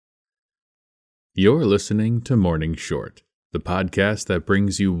You're listening to Morning Short, the podcast that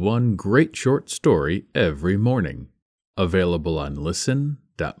brings you one great short story every morning. Available on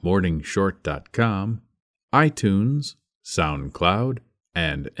listen.morningshort.com, iTunes, SoundCloud,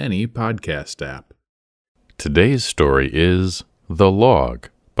 and any podcast app. Today's story is The Log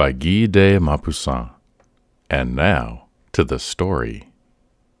by Guy de Maupassant. And now, to the story.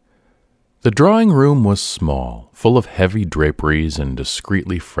 The drawing room was small, full of heavy draperies and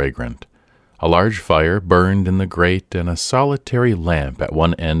discreetly fragrant. A large fire burned in the grate, and a solitary lamp at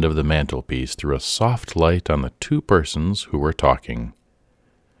one end of the mantelpiece threw a soft light on the two persons who were talking.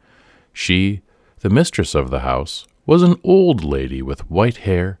 She, the mistress of the house, was an old lady with white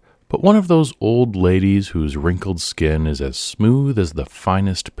hair, but one of those old ladies whose wrinkled skin is as smooth as the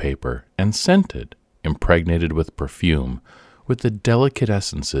finest paper, and scented, impregnated with perfume, with the delicate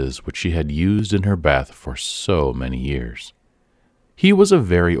essences which she had used in her bath for so many years. He was a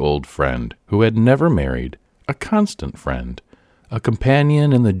very old friend who had never married, a constant friend, a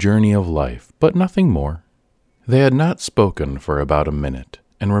companion in the journey of life, but nothing more. They had not spoken for about a minute,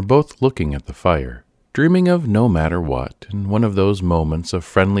 and were both looking at the fire, dreaming of no matter what, in one of those moments of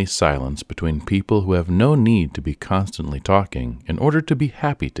friendly silence between people who have no need to be constantly talking in order to be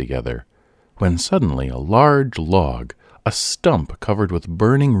happy together, when suddenly a large log, a stump covered with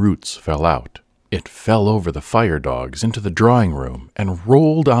burning roots, fell out. It fell over the fire dogs into the drawing room and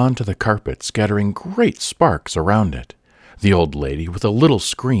rolled onto the carpet, scattering great sparks around it. The old lady, with a little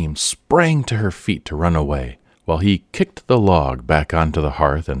scream, sprang to her feet to run away, while he kicked the log back onto the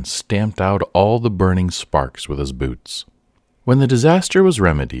hearth and stamped out all the burning sparks with his boots. When the disaster was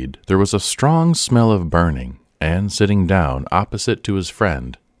remedied, there was a strong smell of burning, and sitting down opposite to his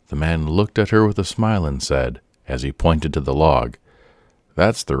friend, the man looked at her with a smile and said, as he pointed to the log,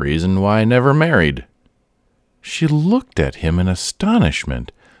 "That's the reason why I never married." She looked at him in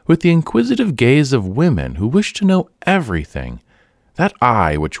astonishment, with the inquisitive gaze of women who wish to know everything, that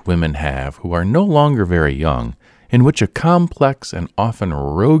eye which women have who are no longer very young, in which a complex and often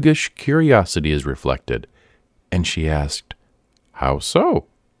roguish curiosity is reflected, and she asked, "How so?"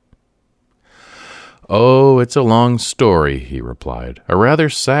 "Oh, it's a long story," he replied, "a rather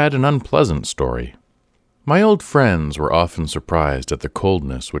sad and unpleasant story. My old friends were often surprised at the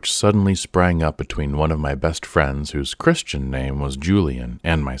coldness which suddenly sprang up between one of my best friends, whose Christian name was Julian,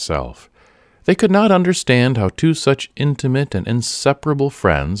 and myself. They could not understand how two such intimate and inseparable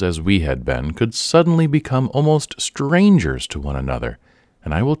friends as we had been could suddenly become almost strangers to one another,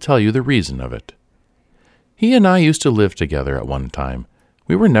 and I will tell you the reason of it. He and I used to live together at one time.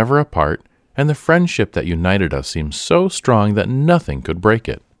 We were never apart, and the friendship that united us seemed so strong that nothing could break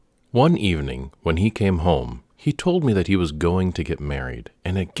it. One evening, when he came home, he told me that he was going to get married,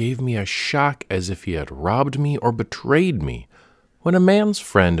 and it gave me a shock as if he had robbed me or betrayed me. When a man's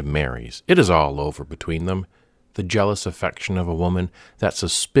friend marries, it is all over between them. The jealous affection of a woman, that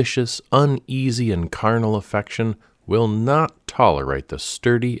suspicious, uneasy, and carnal affection, will not tolerate the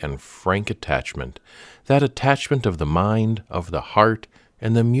sturdy and frank attachment, that attachment of the mind, of the heart,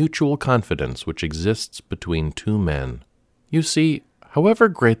 and the mutual confidence which exists between two men. You see, however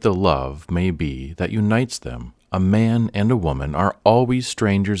great the love may be that unites them, a man and a woman are always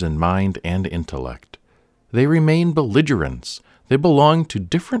strangers in mind and intellect. They remain belligerents. They belong to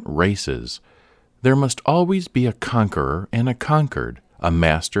different races. There must always be a conqueror and a conquered, a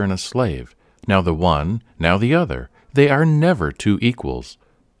master and a slave. Now the one, now the other. They are never two equals.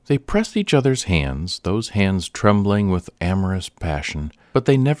 They press each other's hands, those hands trembling with amorous passion, but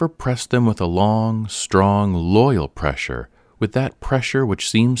they never press them with a long, strong, loyal pressure, with that pressure which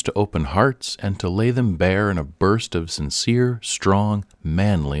seems to open hearts and to lay them bare in a burst of sincere, strong,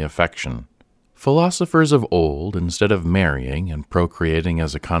 manly affection. Philosophers of old, instead of marrying and procreating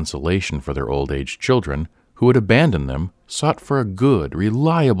as a consolation for their old-aged children, who would abandon them, sought for a good,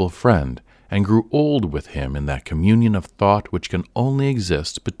 reliable friend, and grew old with him in that communion of thought which can only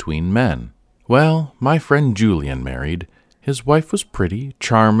exist between men. Well, my friend Julian married. His wife was pretty,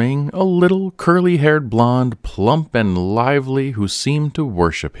 charming, a little curly-haired blonde, plump and lively, who seemed to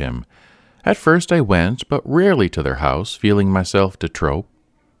worship him. At first I went but rarely to their house, feeling myself de trop.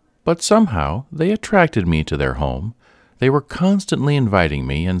 But somehow they attracted me to their home. They were constantly inviting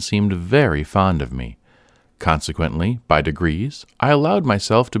me and seemed very fond of me. Consequently, by degrees, I allowed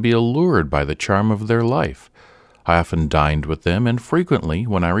myself to be allured by the charm of their life. I often dined with them, and frequently,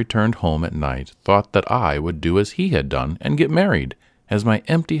 when I returned home at night, thought that I would do as he had done and get married, as my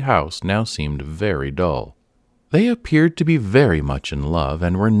empty house now seemed very dull. They appeared to be very much in love,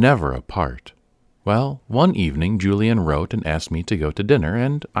 and were never apart. Well, one evening Julian wrote and asked me to go to dinner,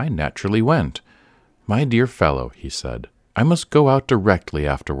 and I naturally went. "My dear fellow," he said, I must go out directly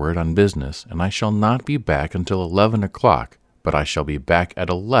afterward on business, and I shall not be back until 11 o'clock, but I shall be back at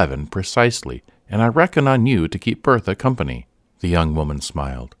 11 precisely, and I reckon on you to keep Bertha company." The young woman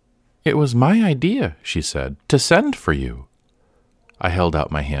smiled. "It was my idea," she said, "to send for you." I held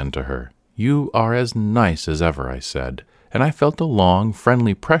out my hand to her. "You are as nice as ever," I said, and I felt a long,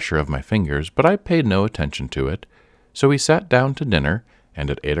 friendly pressure of my fingers, but I paid no attention to it. So we sat down to dinner, and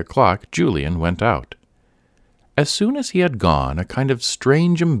at 8 o'clock Julian went out. As soon as he had gone, a kind of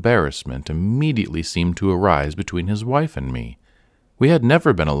strange embarrassment immediately seemed to arise between his wife and me. We had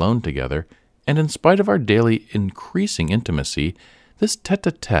never been alone together, and in spite of our daily increasing intimacy, this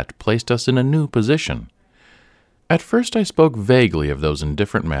tete-a-tete placed us in a new position. At first I spoke vaguely of those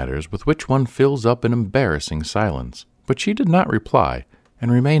indifferent matters with which one fills up an embarrassing silence, but she did not reply,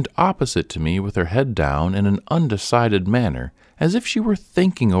 and remained opposite to me with her head down in an undecided manner, as if she were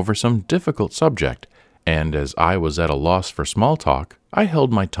thinking over some difficult subject, and as I was at a loss for small talk, I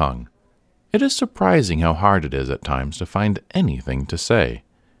held my tongue. It is surprising how hard it is at times to find anything to say.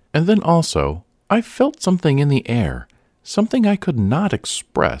 And then also, I felt something in the air, something I could not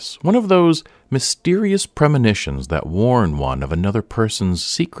express, one of those mysterious premonitions that warn one of another person's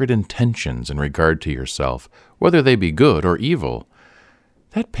secret intentions in regard to yourself, whether they be good or evil.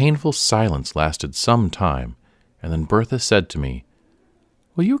 That painful silence lasted some time, and then Bertha said to me,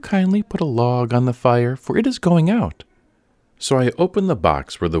 "Will you kindly put a log on the fire, for it is going out?" So I opened the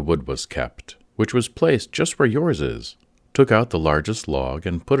box where the wood was kept, which was placed just where yours is, took out the largest log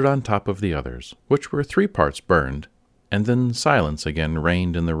and put it on top of the others, which were 3 parts burned, and then silence again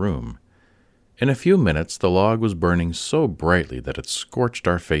reigned in the room. In a few minutes the log was burning so brightly that it scorched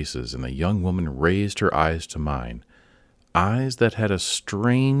our faces, and the young woman raised her eyes to mine, eyes that had a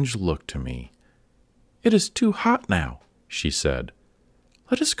strange look to me. "It is too hot now," she said.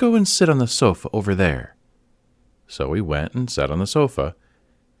 "Let us go and sit on the sofa over there." So we went and sat on the sofa,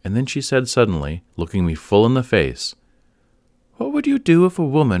 and then she said suddenly, looking me full in the face, "What would you do if a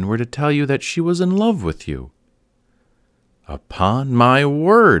woman were to tell you that she was in love with you?" "Upon my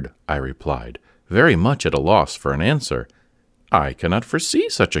word," I replied, very much at a loss for an answer, "I cannot foresee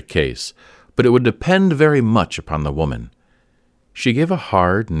such a case, but it would depend very much upon the woman." She gave a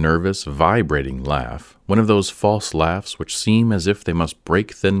hard, nervous, vibrating laugh, one of those false laughs which seem as if they must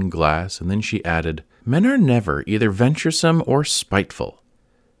break thin glass, and then she added, "Men are never either venturesome or spiteful."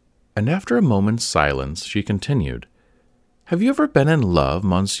 And after a moment's silence she continued, "Have you ever been in love,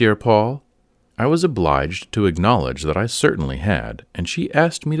 Monsieur Paul?" I was obliged to acknowledge that I certainly had, and she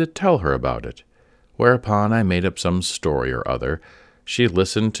asked me to tell her about it, whereupon I made up some story or other. She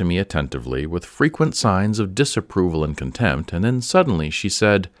listened to me attentively, with frequent signs of disapproval and contempt, and then suddenly she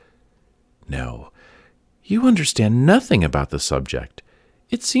said, "No, you understand nothing about the subject.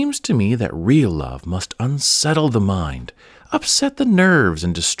 It seems to me that real love must unsettle the mind, upset the nerves,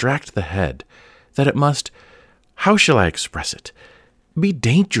 and distract the head, that it must, how shall I express it, be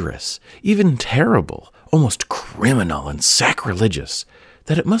dangerous, even terrible, almost criminal and sacrilegious,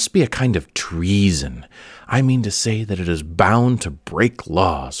 that it must be a kind of treason. I mean to say that it is bound to break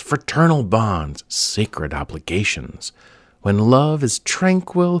laws, fraternal bonds, sacred obligations. When love is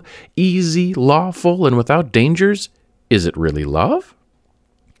tranquil, easy, lawful, and without dangers, is it really love?"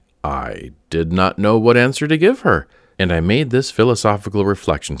 I did not know what answer to give her, and I made this philosophical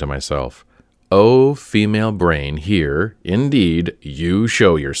reflection to myself. "O female brain, here, indeed, you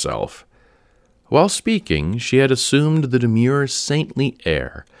show yourself." While speaking, she had assumed the demure, saintly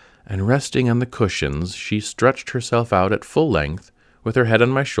air, and resting on the cushions, she stretched herself out at full length, with her head on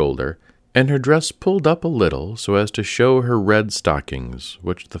my shoulder, and her dress pulled up a little so as to show her red stockings,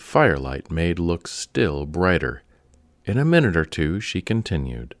 which the firelight made look still brighter. In a minute or two she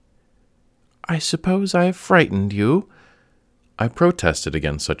continued, "I suppose I have frightened you?" I protested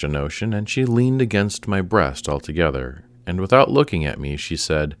against such a notion, and she leaned against my breast altogether, and without looking at me, she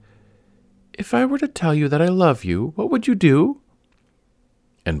said, "If I were to tell you that I love you, what would you do?"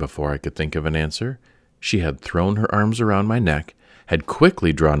 And before I could think of an answer, she had thrown her arms around my neck, had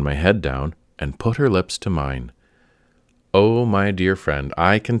quickly drawn my head down, and put her lips to mine. Oh, my dear friend,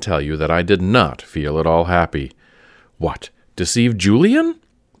 I can tell you that I did not feel at all happy. What, deceive Julian?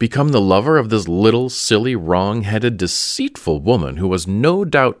 Become the lover of this little, silly, wrong-headed, deceitful woman who was no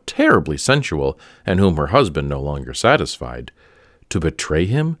doubt terribly sensual, and whom her husband no longer satisfied? To betray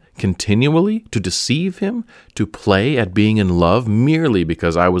him continually, to deceive him, to play at being in love merely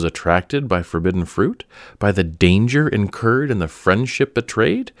because I was attracted by forbidden fruit, by the danger incurred and the friendship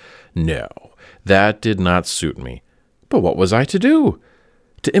betrayed? No, that did not suit me. But what was I to do?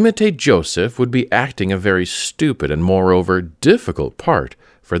 To imitate Joseph would be acting a very stupid and, moreover, difficult part,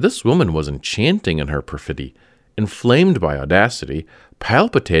 for this woman was enchanting in her perfidy, inflamed by audacity,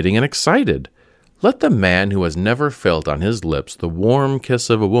 palpitating and excited. Let the man who has never felt on his lips the warm kiss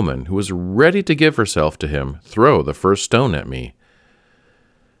of a woman who is ready to give herself to him throw the first stone at me.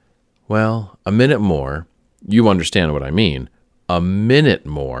 Well, a minute more, you understand what I mean, a minute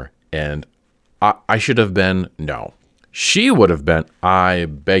more, and I should have been, no, she would have been, I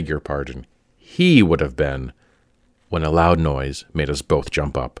beg your pardon, he would have been, when a loud noise made us both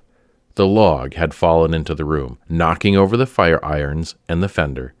jump up. The log had fallen into the room, knocking over the fire irons and the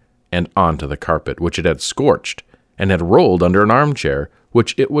fender, and onto the carpet, which it had scorched, and had rolled under an armchair,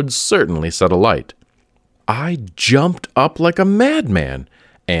 which it would certainly set alight. I jumped up like a madman,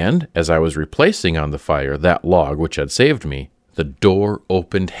 and, as I was replacing on the fire that log which had saved me, the door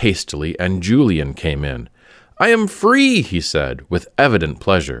opened hastily, and Julian came in. "I am free," he said, with evident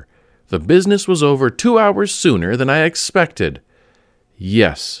pleasure. "The business was over 2 hours sooner than I expected."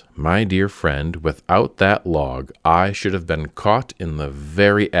 Yes, my dear friend, without that log, I should have been caught in the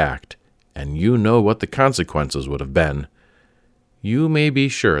very act, and you know what the consequences would have been. You may be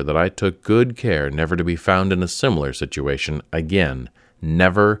sure that I took good care never to be found in a similar situation again.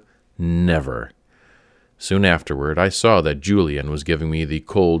 Never, never. Soon afterward, I saw that Julian was giving me the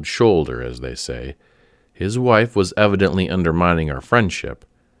cold shoulder, as they say. His wife was evidently undermining our friendship.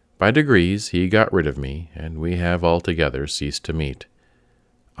 By degrees, he got rid of me, and we have altogether ceased to meet.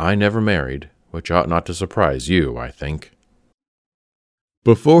 I never married, which ought not to surprise you, I think.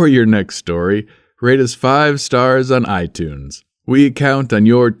 Before your next story, rate us 5 stars on iTunes. We count on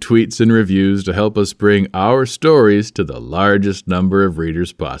your tweets and reviews to help us bring our stories to the largest number of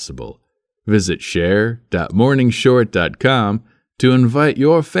readers possible. Visit share.morningshort.com to invite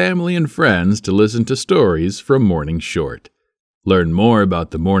your family and friends to listen to stories from Morning Short. Learn more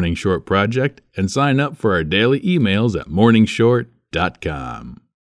about the Morning Short Project and sign up for our daily emails at morningshort.com.